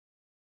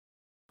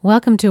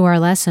Welcome to our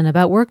lesson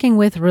about working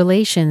with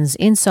relations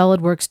in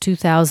SolidWorks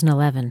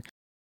 2011.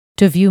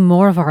 To view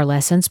more of our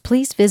lessons,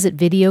 please visit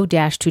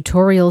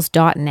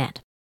Video-Tutorials.Net.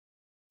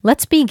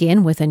 Let's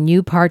begin with a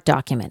new part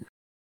document.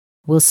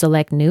 We'll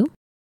select New.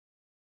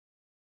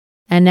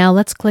 And now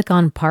let's click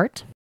on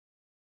Part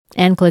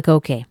and click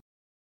OK.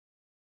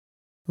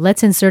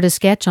 Let's insert a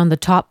sketch on the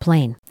top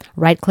plane.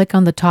 Right-click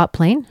on the top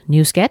plane,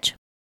 New Sketch.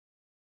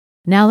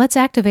 Now let's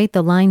activate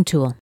the Line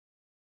tool.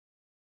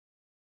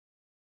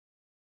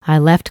 I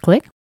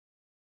left-click.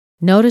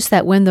 Notice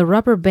that when the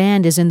rubber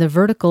band is in the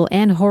vertical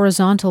and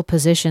horizontal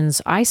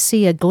positions, I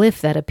see a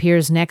glyph that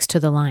appears next to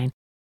the line.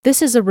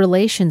 This is a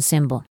relation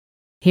symbol.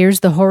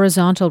 Here's the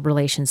horizontal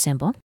relation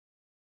symbol.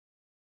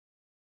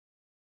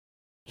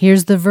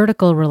 Here's the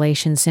vertical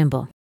relation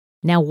symbol.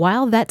 Now,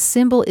 while that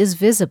symbol is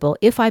visible,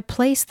 if I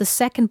place the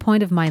second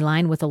point of my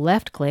line with a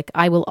left click,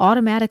 I will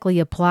automatically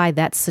apply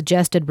that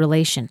suggested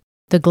relation.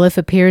 The glyph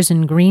appears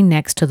in green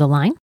next to the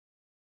line.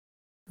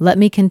 Let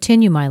me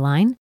continue my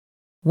line.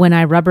 When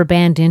I rubber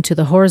band into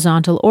the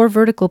horizontal or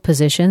vertical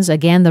positions,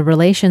 again, the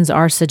relations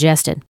are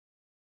suggested.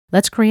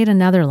 Let's create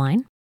another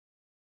line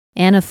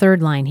and a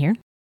third line here.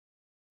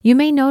 You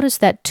may notice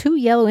that two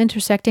yellow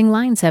intersecting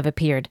lines have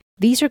appeared.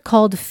 These are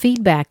called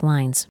feedback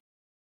lines.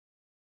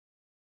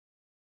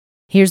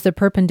 Here's the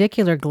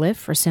perpendicular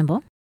glyph or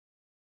symbol.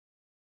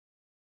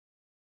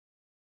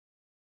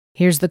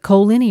 Here's the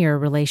collinear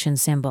relation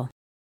symbol.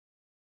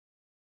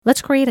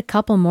 Let's create a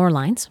couple more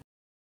lines.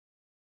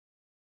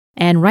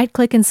 And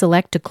right-click and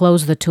select to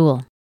close the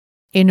tool.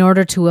 In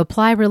order to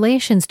apply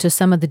relations to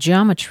some of the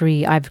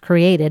geometry I've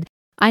created,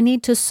 I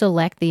need to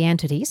select the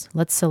entities.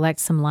 Let's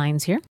select some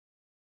lines here.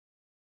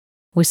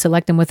 We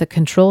select them with a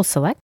Control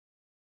Select.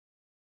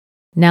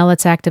 Now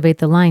let's activate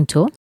the Line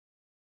tool.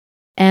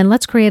 And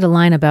let's create a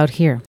line about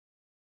here.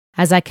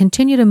 As I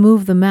continue to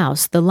move the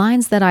mouse, the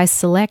lines that I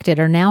selected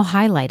are now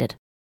highlighted.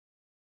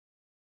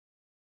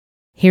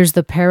 Here's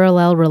the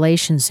parallel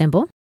relation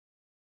symbol.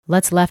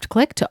 Let's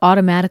left-click to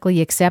automatically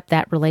accept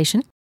that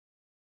relation.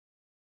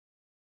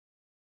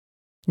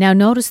 Now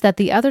notice that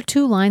the other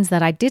two lines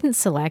that I didn't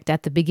select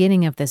at the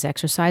beginning of this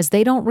exercise,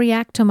 they don't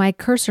react to my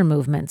cursor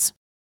movements.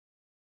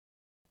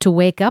 To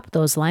wake up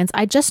those lines,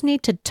 I just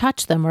need to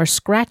touch them or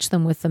scratch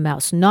them with the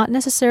mouse, not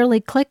necessarily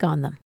click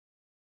on them.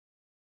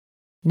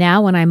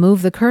 Now when I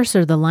move the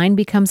cursor, the line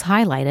becomes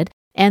highlighted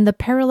and the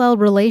parallel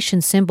relation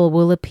symbol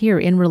will appear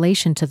in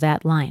relation to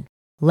that line.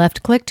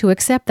 Left-click to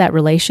accept that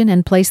relation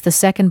and place the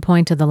second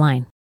point of the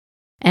line.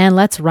 And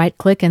let's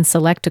right-click and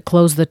select to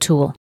close the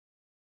tool.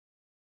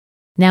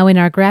 Now in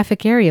our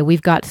graphic area,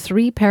 we've got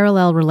three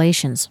parallel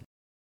relations.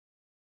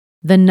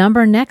 The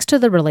number next to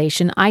the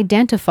relation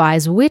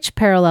identifies which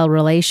parallel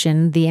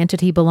relation the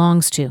entity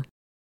belongs to.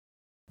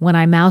 When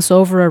I mouse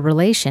over a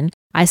relation,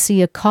 I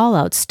see a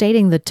call-out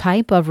stating the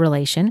type of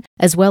relation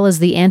as well as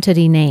the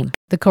entity name.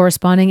 The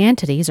corresponding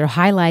entities are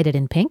highlighted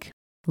in pink.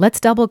 Let's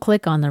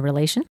double-click on the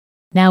relation.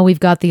 Now we've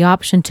got the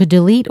option to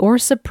delete or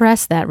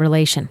suppress that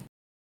relation.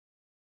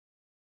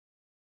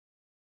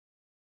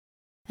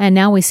 And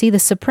now we see the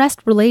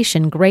suppressed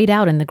relation grayed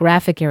out in the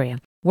graphic area.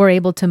 We're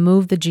able to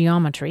move the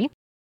geometry.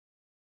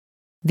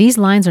 These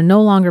lines are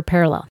no longer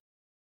parallel.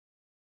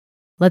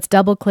 Let's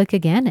double-click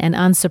again and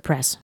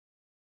unsuppress.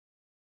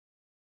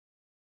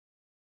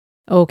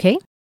 OK.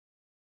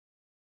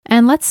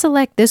 And let's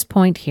select this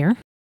point here.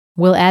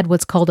 We'll add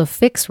what's called a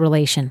fix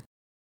relation.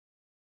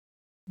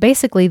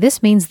 Basically,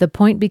 this means the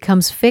point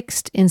becomes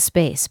fixed in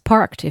space,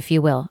 parked, if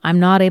you will. I'm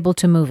not able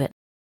to move it.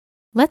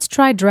 Let's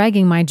try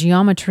dragging my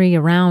geometry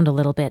around a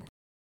little bit.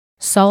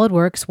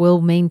 SolidWorks will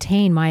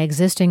maintain my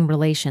existing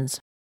relations.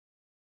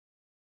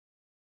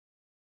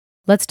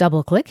 Let's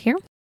double-click here.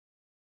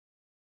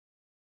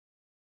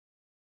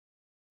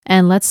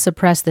 And let's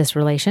suppress this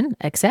relation,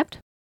 accept.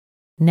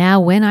 Now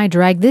when I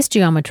drag this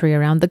geometry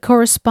around, the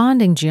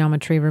corresponding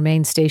geometry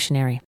remains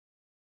stationary.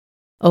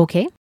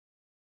 OK.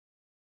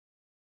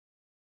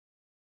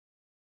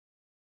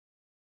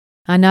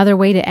 Another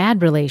way to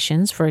add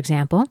relations, for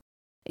example,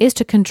 is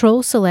to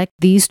Control-select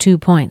these 2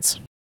 points.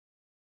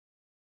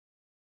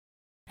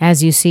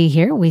 As you see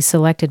here, we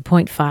selected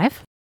point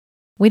 5.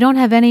 We don't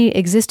have any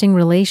existing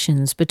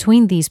relations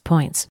between these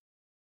points.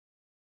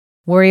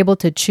 We're able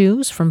to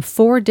choose from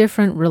 4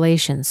 different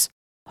relations: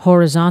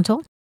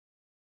 horizontal,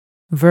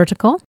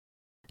 vertical,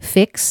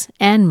 fix,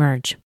 and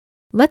merge.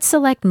 Let's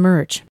select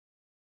Merge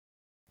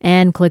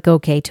and click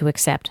OK to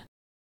accept.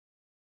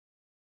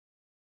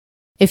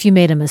 If you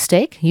made a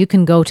mistake, you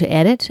can go to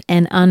Edit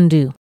and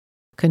Undo.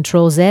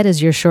 Control-Z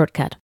is your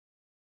shortcut.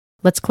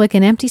 Let's click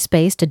an empty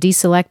space to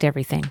deselect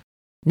everything.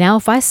 Now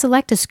if I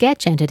select a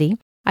sketch entity,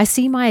 I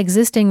see my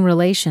existing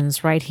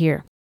relations right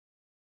here.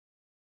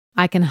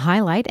 I can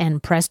highlight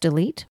and press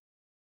Delete.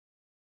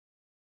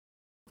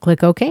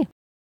 Click OK.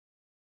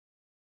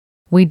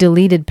 We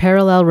deleted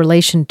parallel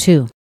relation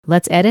 2.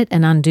 Let's edit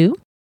and undo.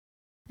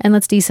 And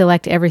let's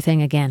deselect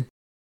everything again.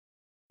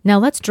 Now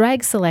let's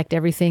drag select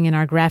everything in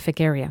our graphic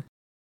area.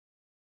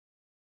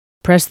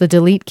 Press the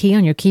Delete key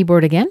on your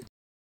keyboard again.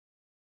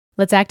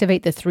 Let's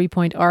activate the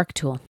 3-point arc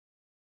tool.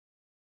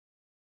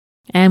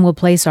 And we'll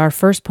place our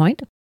first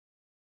point.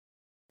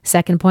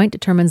 Second point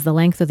determines the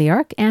length of the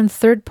arc, and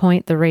third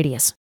point the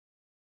radius.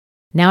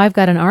 Now I've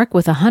got an arc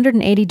with a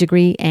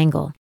 180-degree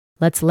angle.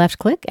 Let's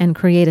left-click and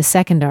create a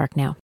second arc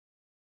now.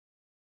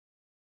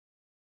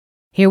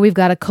 Here we've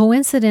got a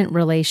coincident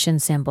relation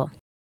symbol.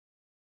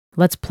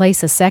 Let's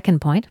place a second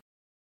point.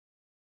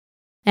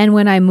 And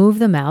when I move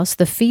the mouse,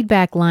 the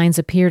feedback lines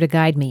appear to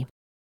guide me.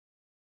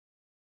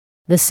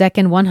 The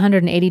second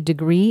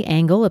 180-degree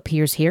angle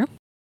appears here.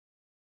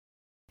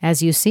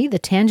 As you see, the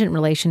tangent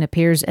relation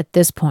appears at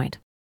this point.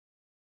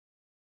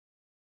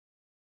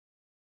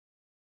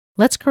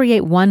 Let's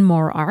create one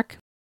more arc.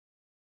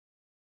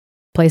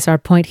 Place our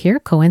point here,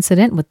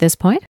 coincident with this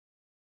point.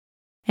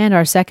 And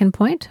our second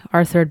point,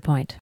 our third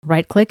point.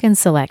 Right-click and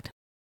select.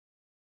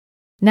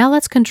 Now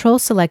let's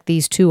control-select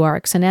these two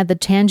arcs and add the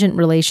tangent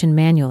relation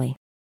manually.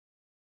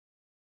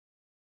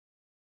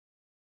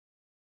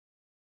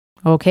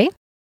 OK.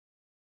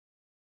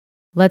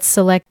 Let's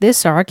select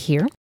this arc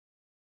here.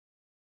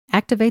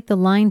 Activate the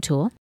line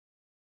tool.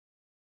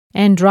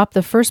 And drop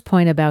the first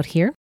point about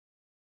here.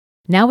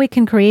 Now we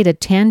can create a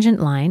tangent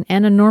line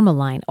and a normal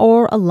line,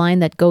 or a line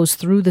that goes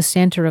through the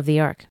center of the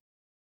arc.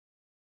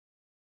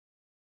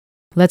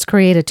 Let's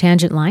create a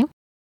tangent line,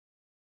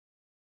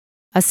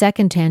 a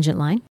second tangent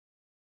line.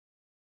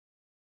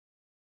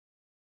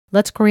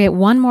 Let's create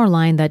one more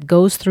line that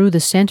goes through the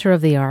center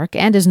of the arc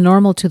and is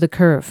normal to the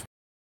curve.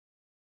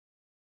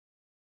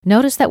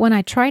 Notice that when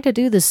I try to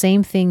do the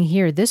same thing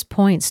here, this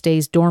point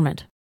stays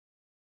dormant.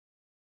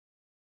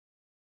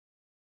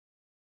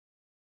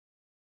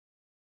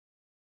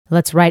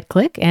 Let's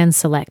right-click and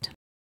select.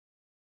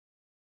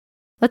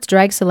 Let's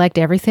drag-select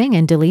everything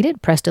and delete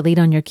it. Press Delete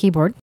on your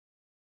keyboard.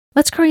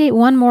 Let's create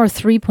one more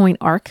three-point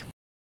arc.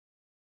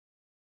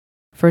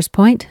 First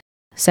point,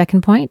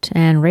 second point,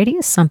 and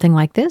radius, something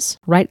like this.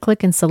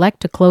 Right-click and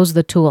select to close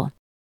the tool.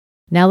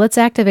 Now let's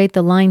activate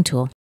the line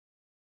tool.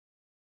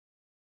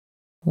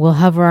 We'll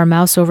hover our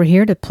mouse over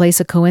here to place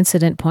a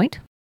coincident point.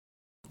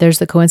 There's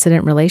the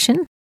coincident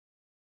relation.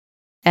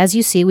 As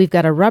you see, we've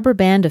got a rubber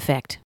band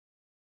effect.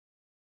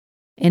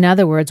 In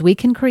other words, we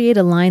can create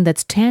a line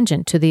that's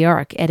tangent to the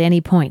arc at any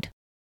point.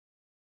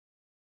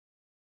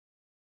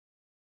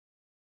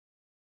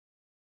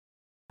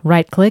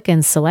 Right-click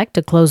and select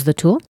to close the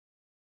tool.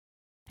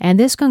 And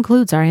this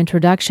concludes our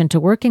introduction to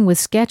working with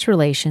sketch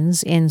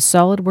relations in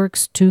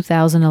SolidWorks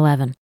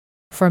 2011.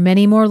 For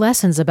many more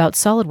lessons about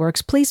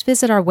SolidWorks, please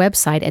visit our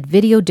website at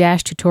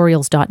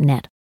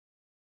Video-Tutorials.Net.